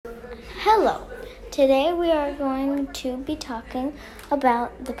Hello. Today we are going to be talking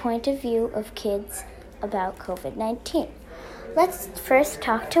about the point of view of kids about COVID-19. Let's first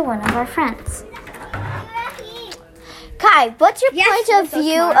talk to one of our friends. Kai, what's your point of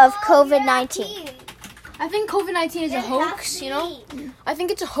view of COVID-19? I think COVID-19 is a hoax, I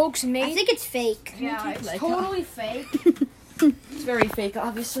think it's a hoax made. I think it's fake. Yeah, it's totally fake. It's very fake,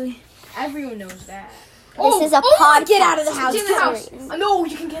 obviously. Everyone knows that. This is a podcast. Get out of the house. Get in the house. No,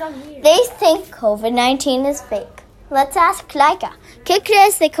 you can get on here. They think COVID-19 is fake. Let's ask Laika. ¿Qué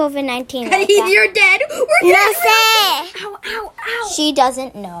crees de COVID-19? You're dead. We're No dead. sé. Ow, ow, ow. She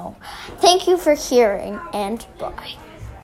doesn't know. Thank you for hearing, and bye.